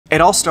It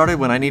all started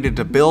when I needed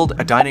to build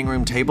a dining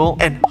room table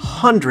and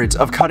hundreds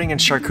of cutting and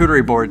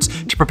charcuterie boards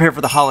to prepare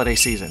for the holiday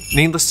season.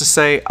 Needless to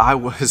say, I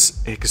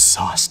was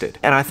exhausted,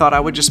 and I thought I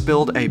would just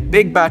build a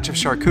big batch of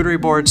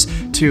charcuterie boards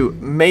to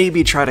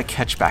maybe try to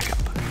catch back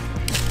up.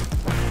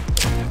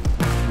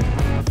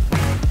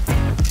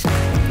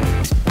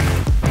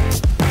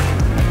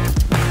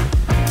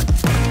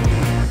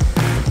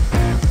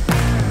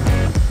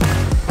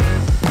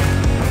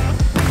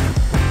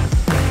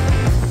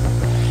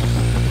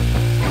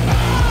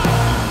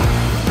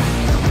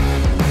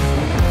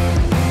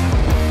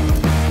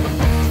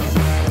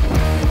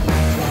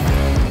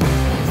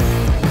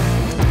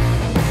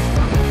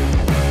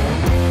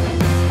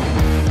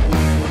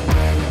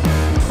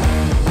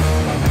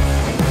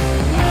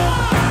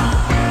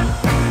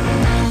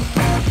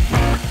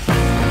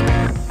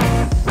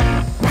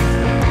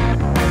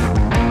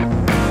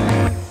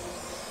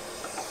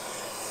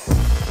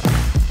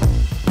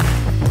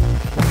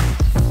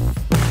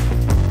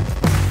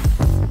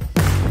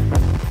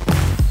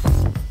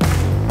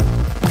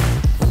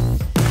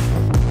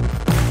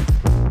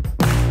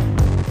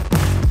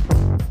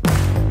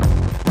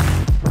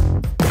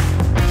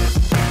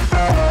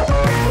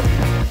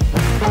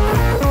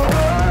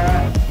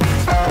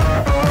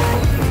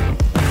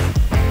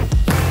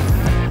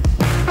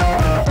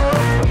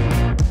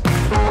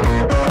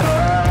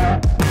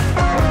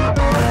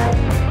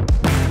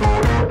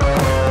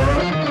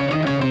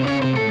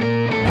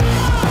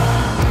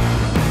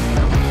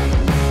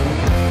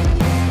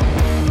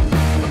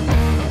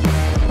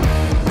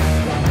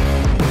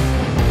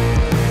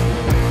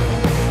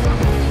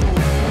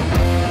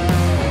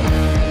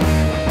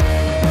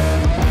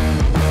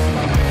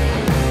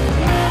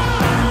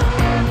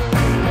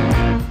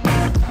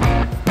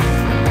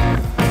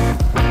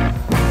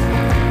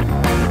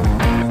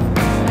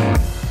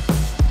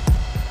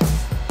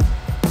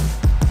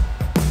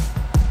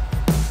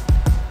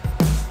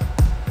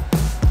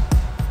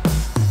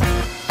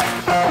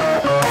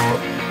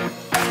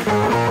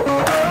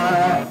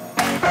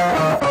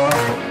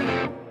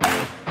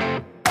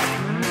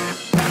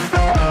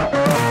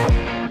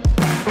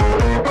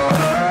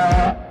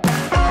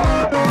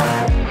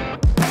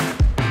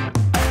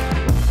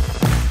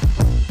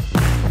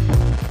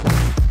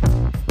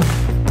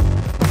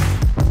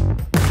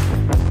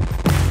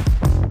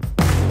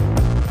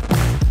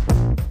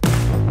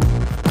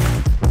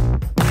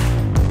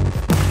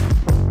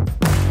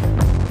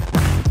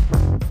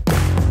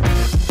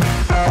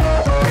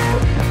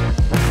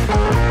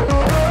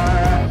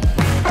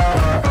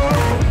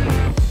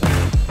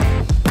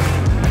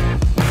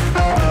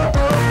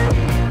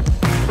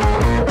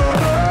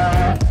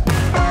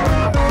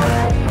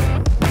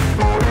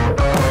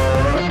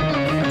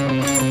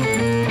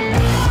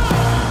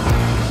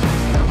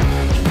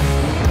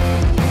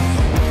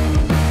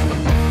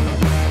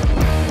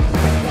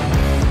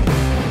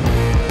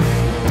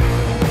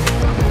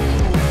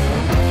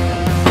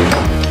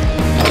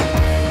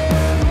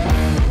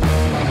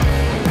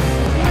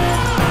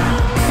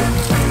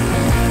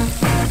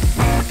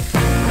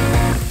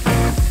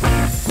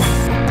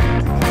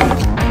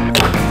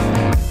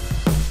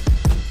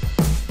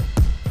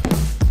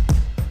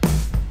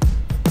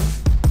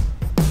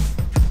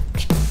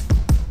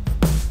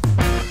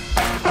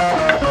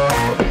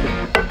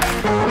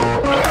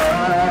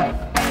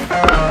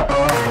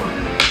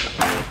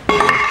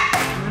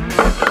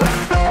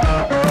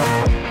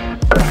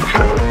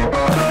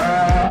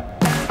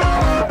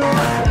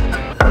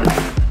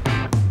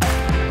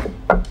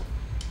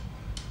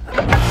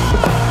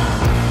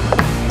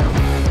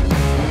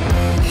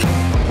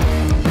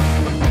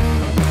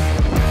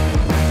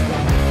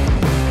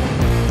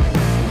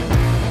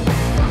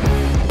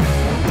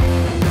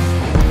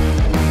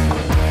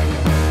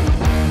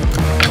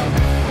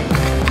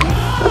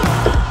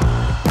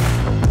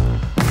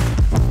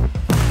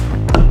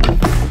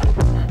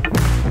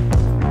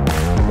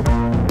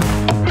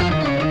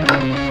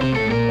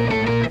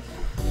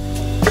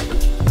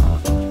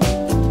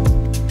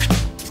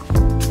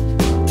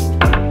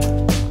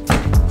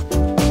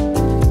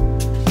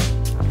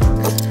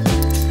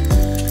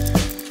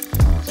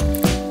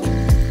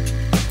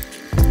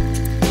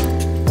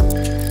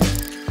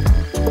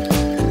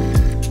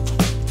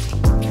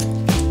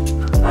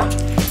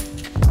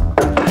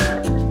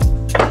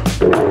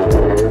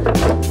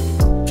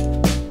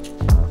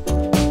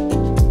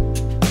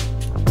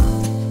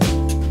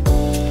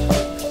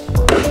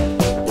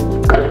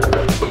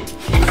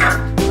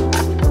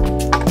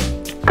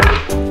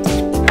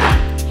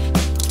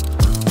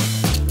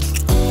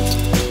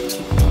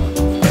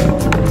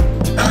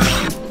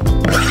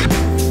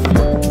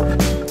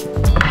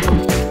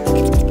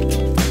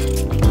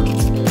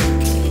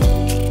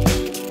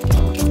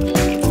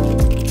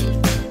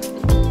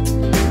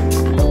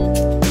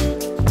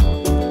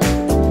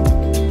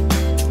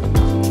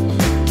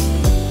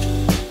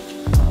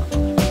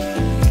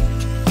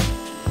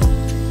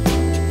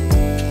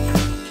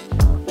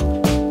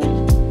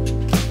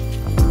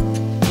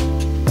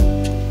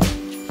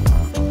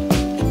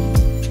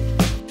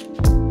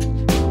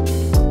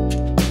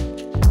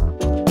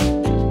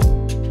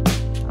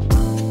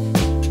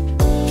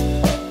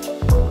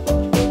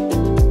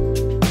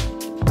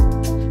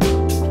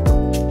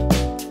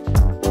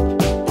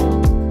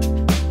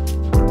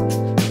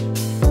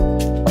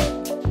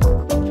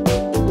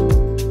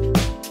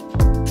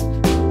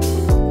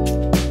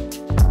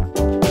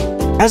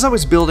 As I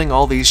was building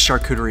all these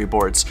charcuterie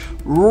boards,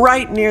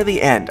 right near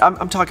the end,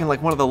 I'm talking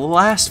like one of the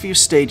last few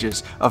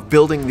stages of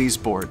building these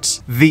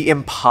boards, the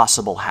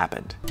impossible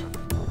happened.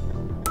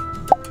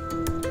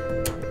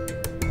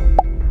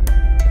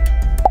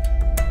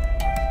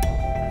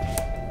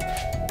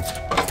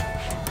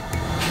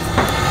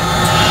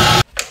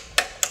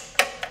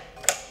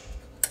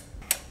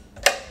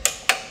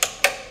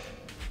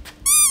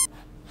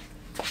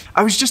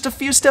 I was just a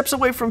few steps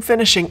away from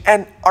finishing,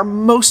 and our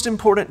most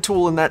important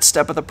tool in that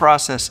step of the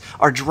process,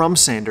 our drum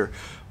sander,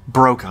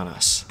 broke on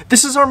us.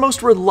 This is our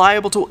most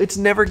reliable tool. It's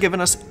never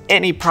given us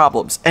any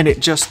problems, and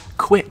it just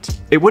quit.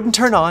 It wouldn't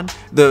turn on,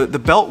 the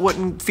belt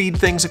wouldn't feed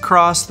things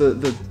across,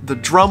 the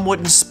drum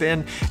wouldn't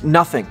spin,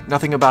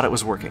 nothing about it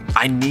was working.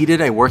 I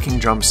needed a working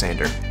drum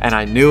sander, and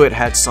I knew it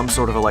had some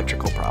sort of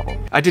electrical problem.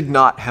 I did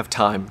not have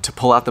time to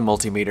pull out the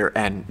multimeter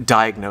and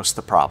diagnose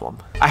the problem.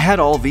 I had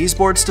all these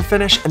boards to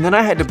finish, and then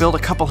I had to build a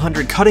couple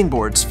hundred cutting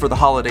boards for the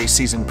holiday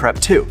season prep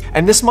too.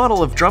 And this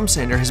model of drum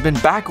sander has been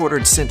back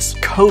ordered since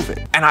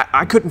COVID, and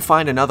I couldn't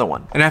find another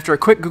one. And after a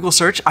quick Google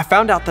search, I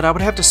found out that I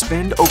would have to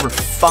spend over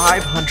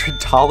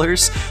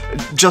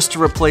 $500 just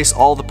to replace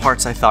all the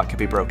parts I thought could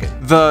be broken.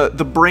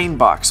 The brain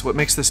box, what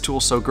makes this tool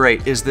so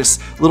great, is this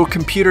little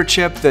computer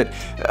chip that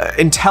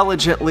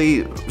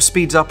intelligently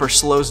speeds up or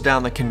slows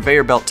down the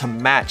conveyor belt to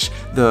match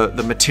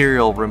the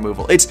material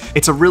removal.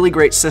 It's a really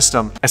great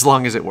system as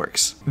long as it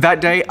works. That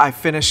day, I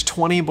finished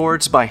 20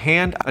 boards by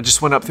hand. I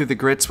just went up through the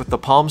grits with the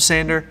palm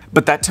sander,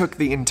 but that took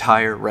the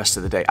entire rest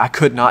of the day. I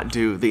could not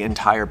do the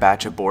entire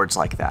batch of boards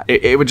like that.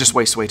 It would just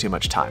waste way too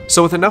much time.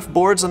 So with enough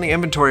boards on the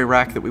inventory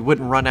rack that we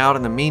wouldn't run out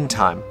in the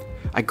meantime,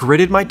 I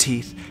gritted my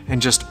teeth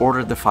and just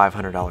ordered the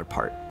 $500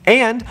 part.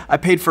 And I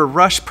paid for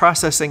rush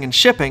processing and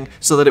shipping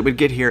so that it would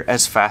get here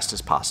as fast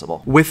as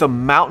possible. With a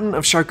mountain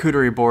of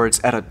charcuterie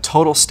boards at a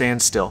total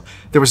standstill,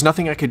 there was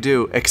nothing I could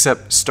do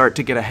except start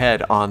to get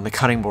ahead on the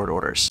cutting board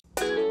orders.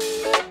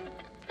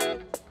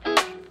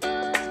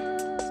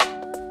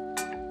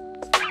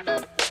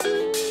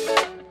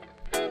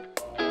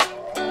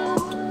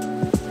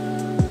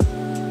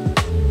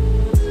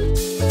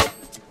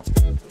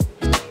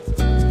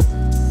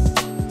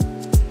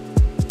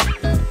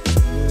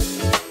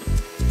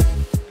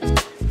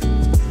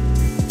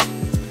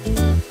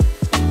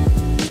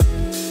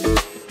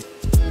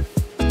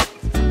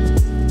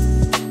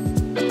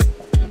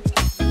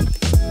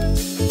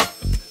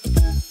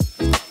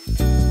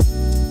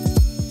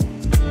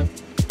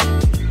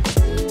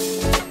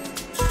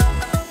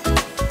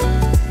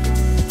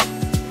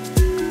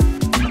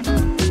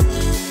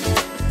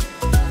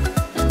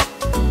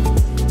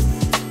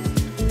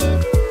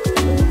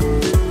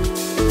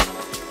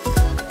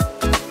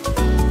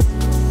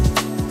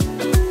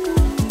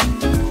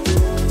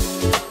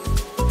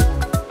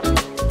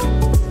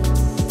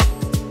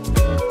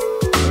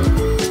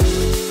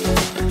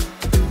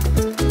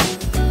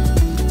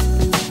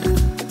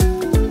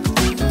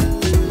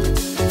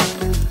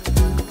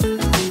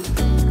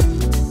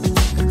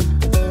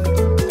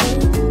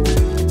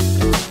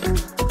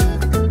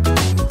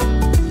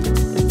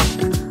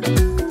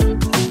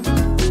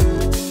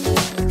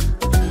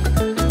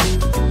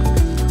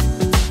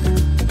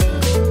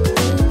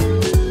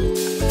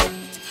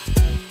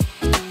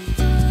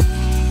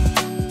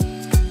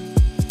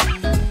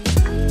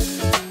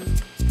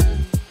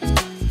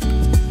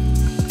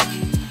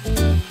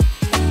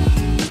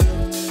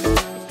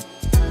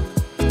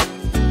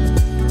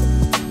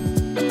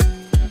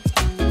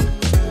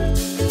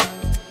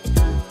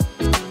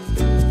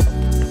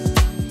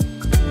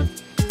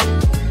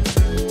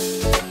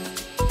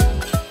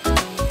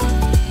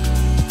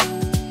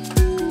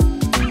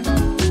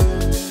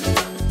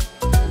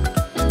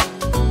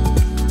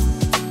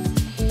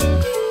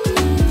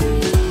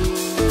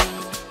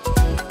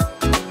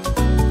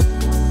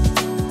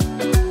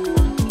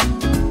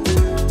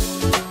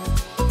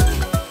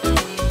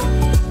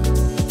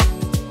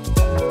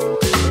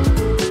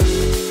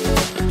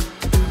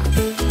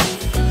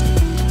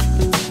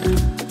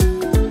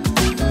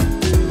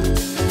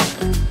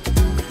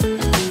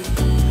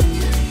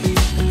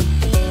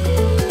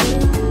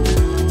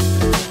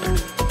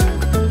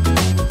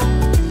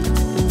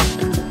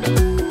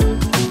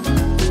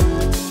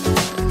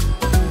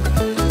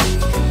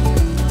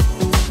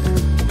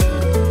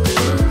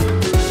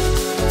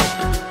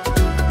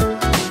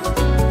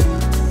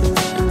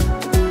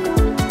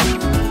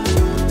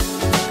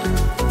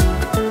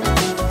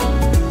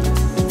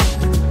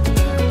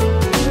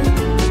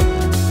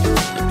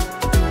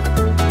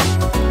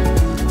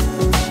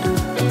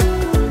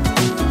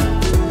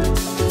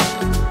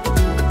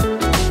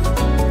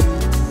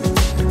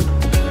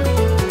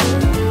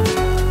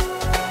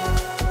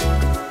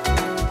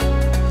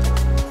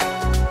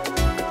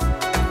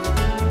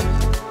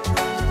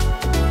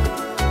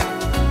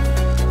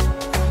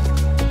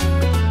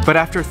 But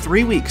after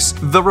 3 weeks,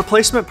 the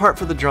replacement part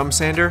for the drum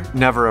sander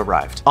never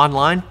arrived.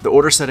 Online, the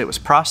order said it was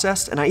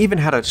processed, and I even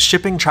had a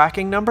shipping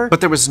tracking number, but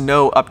there was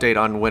no update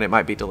on when it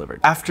might be delivered.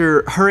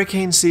 After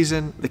hurricane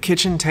season, the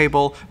kitchen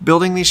table,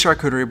 building these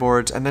charcuterie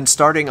boards, and then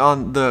starting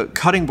on the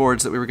cutting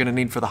boards that we were gonna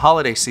need for the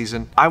holiday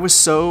season, I was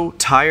so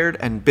tired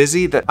and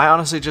busy that I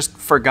honestly just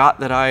forgot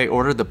that I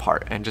ordered the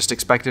part and just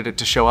expected it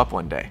to show up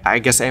one day. I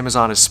guess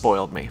Amazon has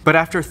spoiled me. But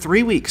after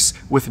 3 weeks,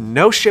 with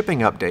no shipping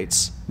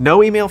updates,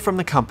 no email from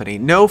the company,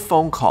 no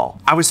phone call,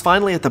 I was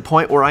finally at the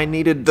point where I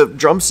needed the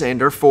drum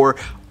sander for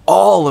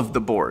all of the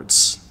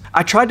boards.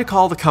 I tried to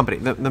call the company,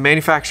 the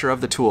manufacturer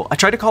of the tool. I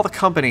tried to call the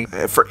company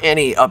for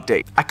any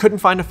update. I couldn't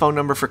find a phone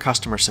number for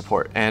customer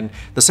support, and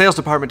the sales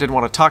department didn't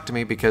want to talk to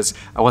me because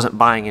I wasn't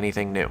buying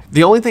anything new.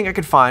 The only thing I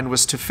could find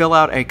was to fill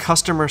out a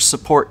customer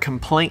support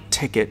complaint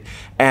ticket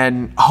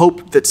and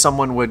hope that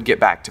someone would get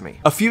back to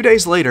me. A few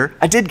days later,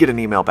 I did get an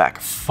email back,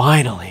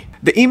 finally.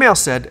 The email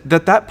said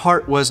that that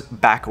part was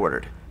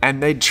backordered,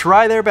 and they'd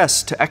try their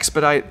best to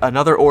expedite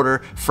another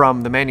order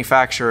from the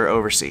manufacturer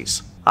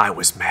overseas. I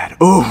was mad.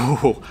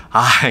 Ooh,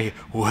 I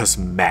was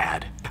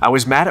mad. I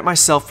was mad at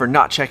myself for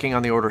not checking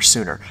on the order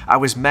sooner. I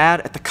was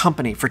mad at the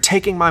company for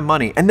taking my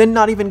money and then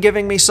not even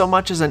giving me so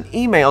much as an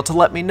email to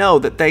let me know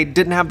that they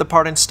didn't have the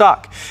part in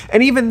stock.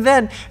 And even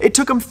then, it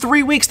took them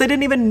 3 weeks. They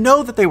didn't even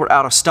know that they were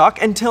out of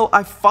stock until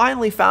I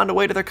finally found a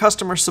way to their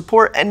customer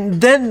support,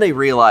 and then they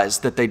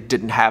realized that they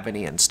didn't have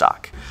any in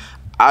stock.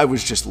 I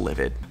was just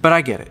livid. But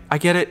I get it. I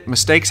get it.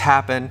 Mistakes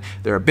happen.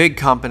 They're a big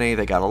company.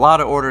 They got a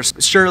lot of orders.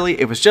 Surely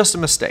it was just a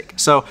mistake.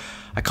 So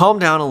I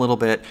calmed down a little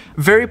bit.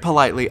 Very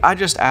politely, I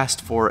just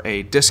asked for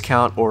a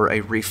discount or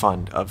a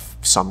refund of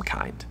some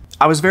kind.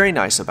 I was very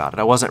nice about it.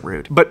 I wasn't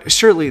rude. But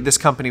surely this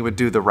company would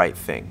do the right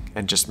thing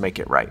and just make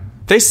it right.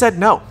 They said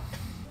no.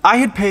 I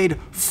had paid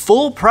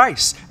full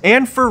price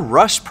and for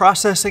rush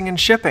processing and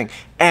shipping,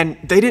 and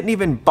they didn't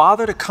even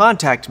bother to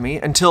contact me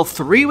until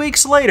 3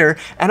 weeks later,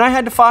 and I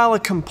had to file a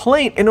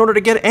complaint in order to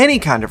get any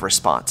kind of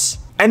response.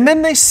 And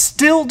then they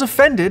still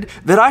defended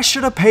that I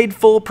should have paid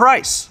full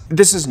price.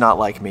 This is not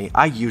like me.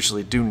 I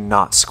usually do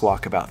not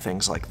squawk about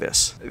things like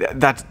this.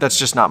 That's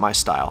just not my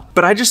style.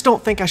 But I just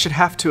don't think I should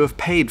have to have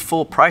paid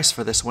full price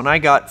for this when I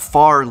got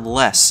far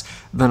less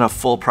than a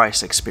full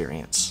price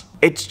experience.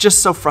 It's just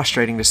so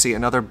frustrating to see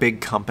another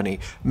big company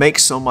make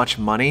so much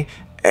money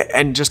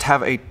and just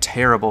have a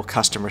terrible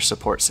customer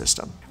support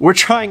system. We're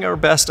trying our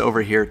best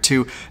over here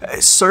to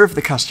serve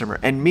the customer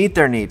and meet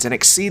their needs and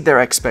exceed their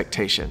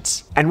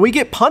expectations. And we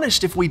get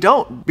punished if we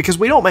don't, because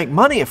we don't make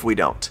money if we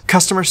don't.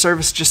 Customer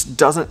service just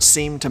doesn't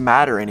seem to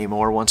matter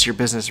anymore once your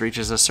business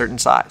reaches a certain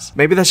size.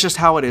 Maybe that's just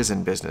how it is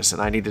in business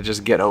and I need to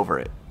just get over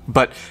it.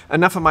 But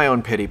enough of my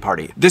own pity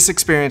party. This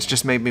experience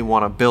just made me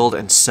want to build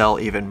and sell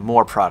even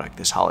more product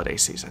this holiday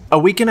season. A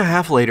week and a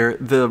half later,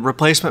 the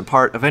replacement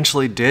part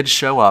eventually did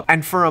show up,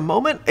 and for a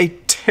moment, a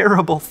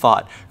terrible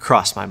thought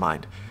crossed my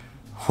mind.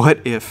 What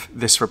if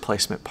this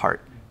replacement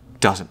part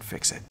doesn't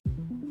fix it?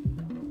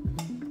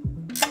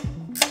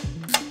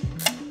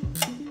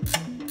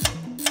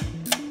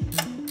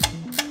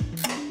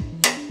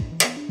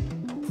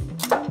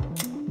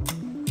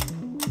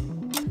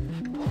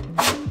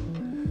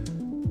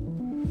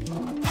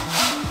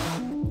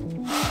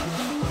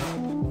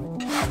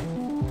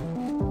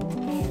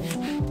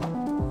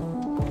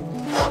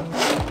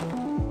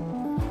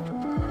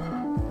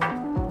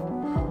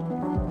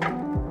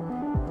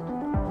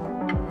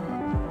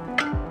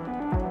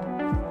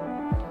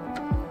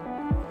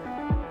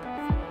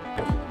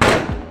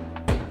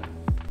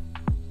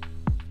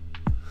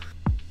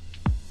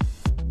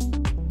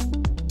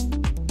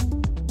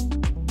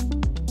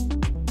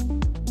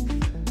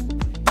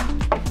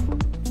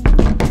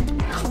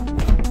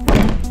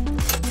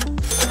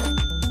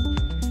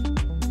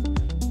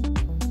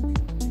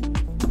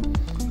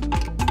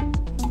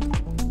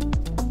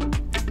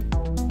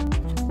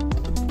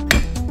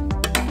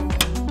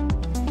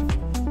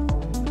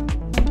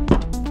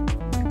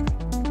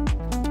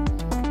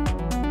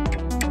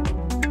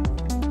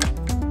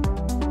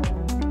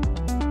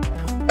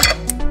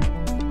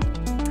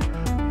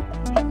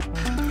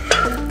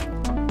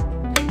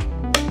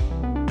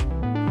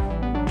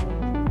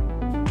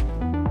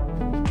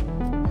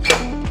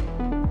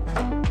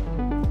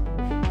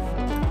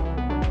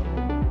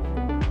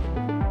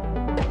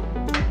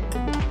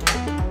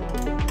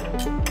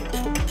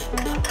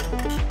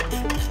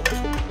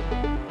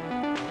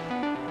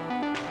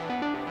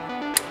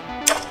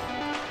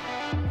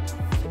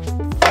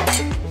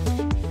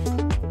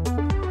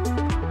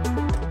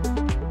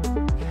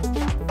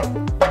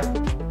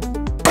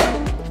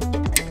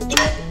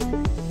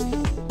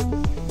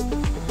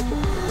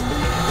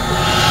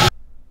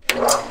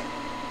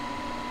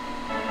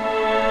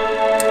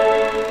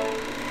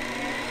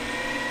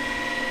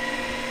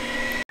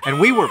 And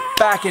we were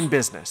back in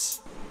business.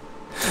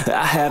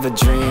 I have a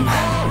dream,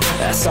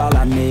 that's all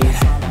I need.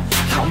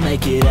 I'll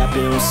make it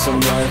happen with some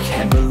work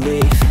and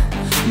belief.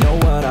 Know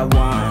what I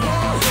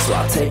want, so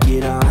I'll take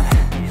it on.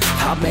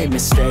 I've made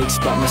mistakes,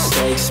 but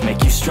mistakes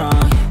make you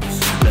strong.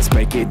 Let's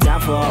break it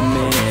down for a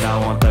minute. I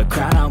want the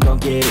crown, I'm gon'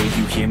 get it.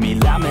 You hear me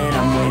loud, man,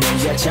 I'm winning.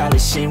 Yeah, Charlie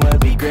Sheen will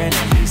be grinning.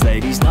 These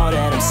ladies know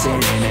that I'm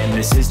sinning, and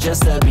this is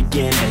just the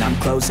beginning. I'm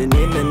closing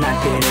in the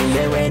ninth inning.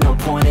 There ain't no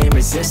point in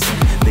resisting.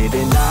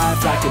 Living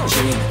life like a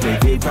dream,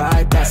 live it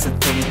right, that's the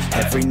theme.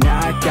 Every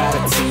night got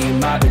a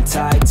team, I've been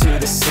tied to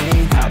the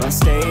scene. Out on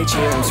stage,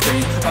 here I'm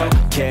scream.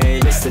 Okay,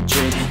 it's a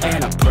dream,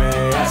 and I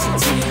pray as a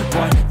team.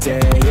 One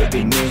day it'll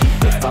be me.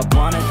 If I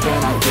want it,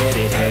 then I'll get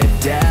it. Head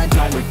down,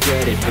 don't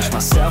regret it. Push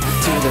myself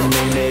to the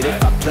limit.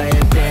 If I play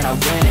it, then I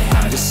win it.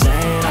 I'm just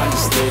saying, I'm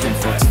just living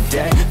for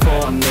today.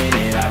 For a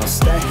minute, I don't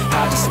stay,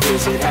 I just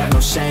visit. Have no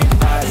shame,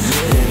 I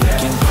admit it.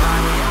 Looking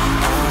right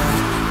at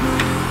me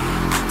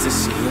to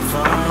see if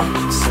I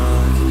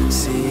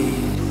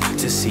succeed,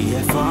 to see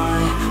if I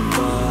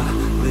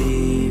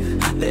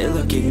believe. They're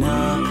looking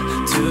up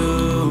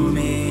to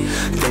me.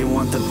 They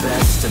want the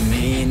best of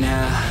me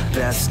now,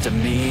 best of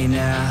me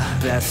now,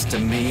 best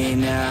of me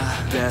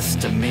now,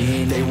 best of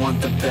me. They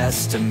want the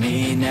best of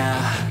me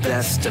now,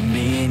 best of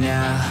me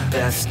now,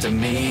 best of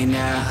me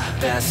now,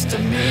 best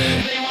of me.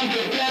 They want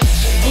the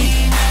best of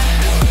me now.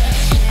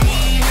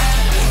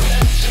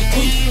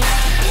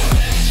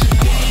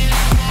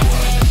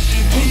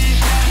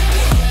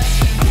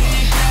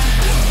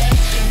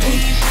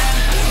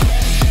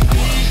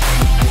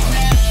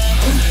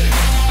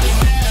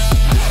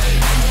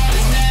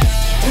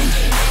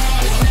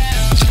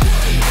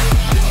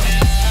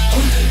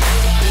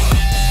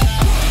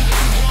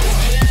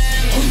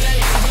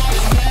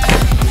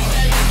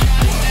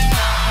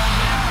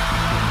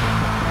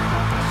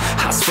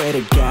 Swear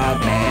to God,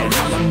 man,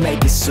 I'ma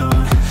make it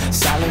soon.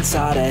 Silence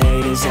all the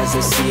haters as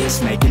they see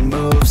us making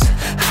moves.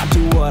 I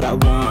do what I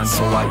want,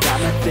 so I got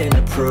nothing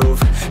to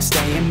prove.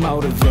 Staying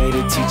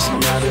motivated,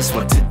 teaching others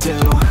what to do.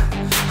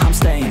 I'm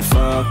staying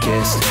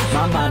focused,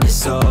 my mind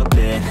is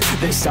open.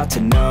 They start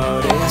to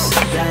notice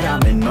that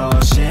I'm in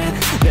motion.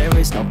 There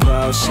is no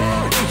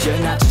potion, you're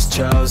not just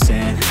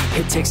chosen.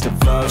 It takes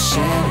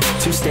devotion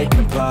to stay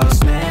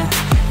composed, man.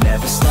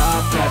 Never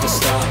stop,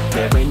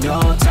 there ain't no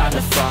time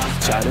to fall.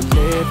 Try to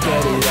live,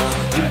 get it all,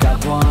 you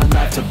got one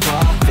life to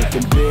fall.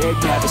 Thinking big,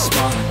 never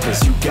small,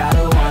 cause you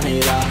gotta want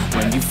it all.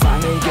 When you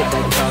finally get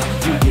that call,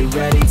 you get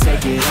ready,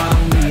 take it all.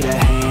 Need a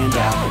hand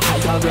out,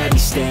 I already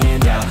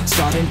stand out.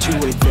 Starting to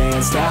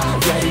advance now,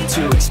 ready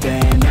to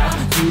expand now.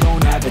 You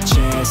don't have a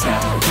chance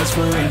now, cause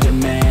we're in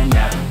demand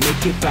now.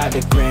 Make it by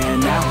the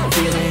grand now,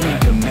 feeling in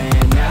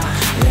command now.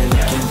 They're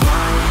looking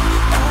right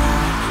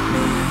at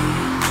me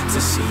to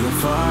see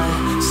if I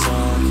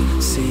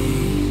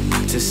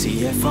succeed, to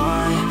see if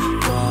I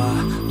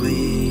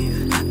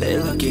believe.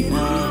 They're looking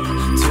up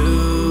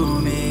to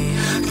me.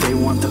 They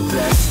want the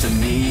best of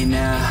me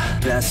now,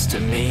 best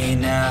of me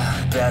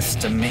now,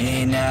 best of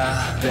me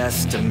now,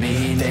 best of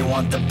me. They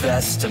want the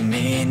best of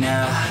me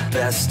now,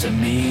 best of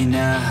me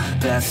now,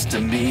 best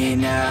of me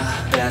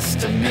now,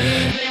 best of me.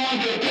 They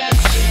want the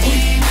best of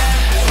me now.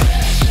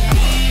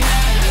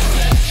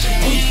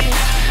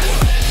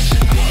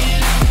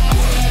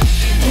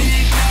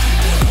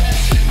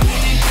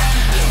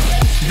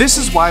 This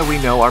is why we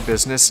know our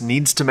business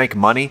needs to make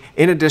money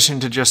in addition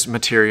to just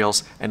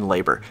materials and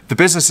labor. The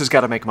business has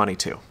got to make money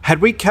too.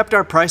 Had we kept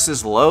our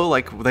prices low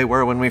like they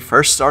were when we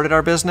first started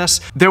our business,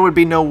 there would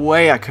be no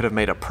way I could have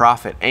made a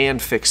profit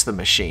and fixed the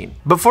machine.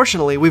 But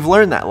fortunately, we've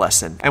learned that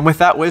lesson. And with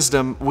that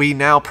wisdom, we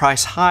now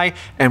price high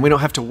and we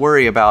don't have to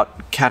worry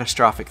about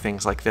catastrophic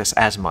things like this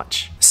as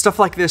much. Stuff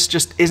like this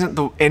just isn't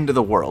the end of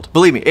the world.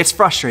 Believe me, it's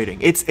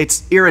frustrating.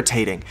 It's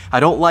irritating. I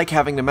don't like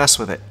having to mess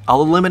with it.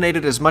 I'll eliminate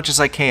it as much as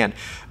I can,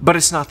 but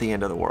it's not the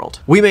end of the world.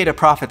 We made a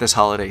profit this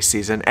holiday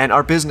season and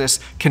our business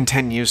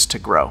continues to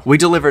grow. We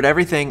delivered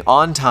everything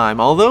on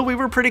time, although we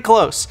were pretty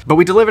close, but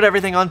we delivered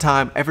everything on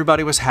time,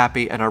 everybody was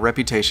happy, and our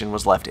reputation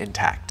was left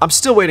intact. I'm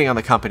still waiting on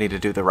the company to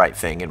do the right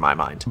thing in my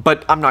mind,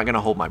 but I'm not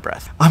gonna hold my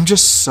breath. I'm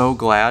just so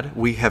glad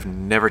we have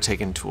never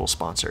taken tool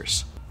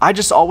sponsors. I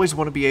just always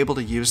want to be able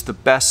to use the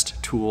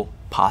best tool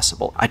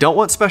possible. I don't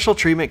want special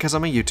treatment because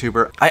I'm a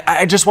YouTuber.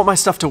 I just want my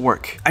stuff to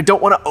work. I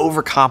don't want to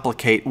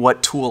overcomplicate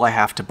what tool I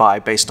have to buy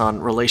based on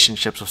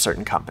relationships with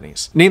certain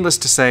companies. Needless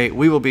to say,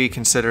 we will be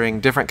considering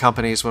different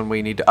companies when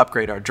we need to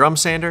upgrade our drum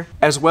sander,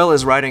 as well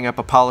as writing up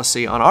a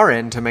policy on our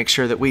end to make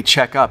sure that we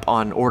check up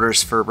on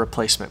orders for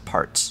replacement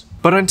parts.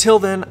 But until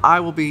then, I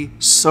will be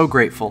so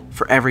grateful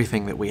for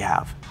everything that we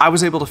have. I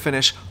was able to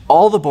finish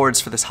all the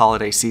boards for this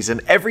holiday season.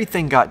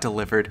 Everything got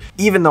delivered,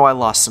 even though I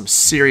lost some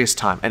serious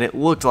time and it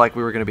looked like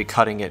we were going to be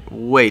cutting it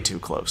way too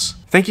close.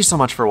 Thank you so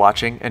much for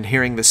watching and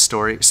hearing this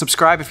story.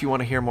 Subscribe if you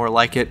want to hear more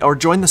like it, or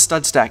join the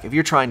Stud Stack if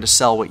you're trying to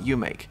sell what you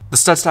make. The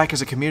Stud Stack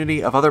is a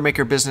community of other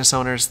maker business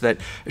owners that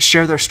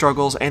share their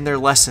struggles and their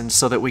lessons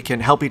so that we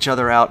can help each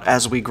other out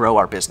as we grow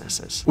our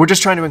businesses. We're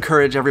just trying to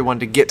encourage everyone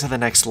to get to the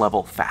next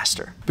level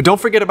faster. But don't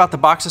forget about the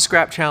Box of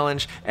Scrap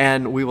Challenge,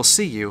 and we will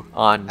see you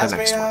on the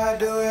next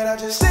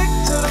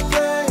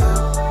one.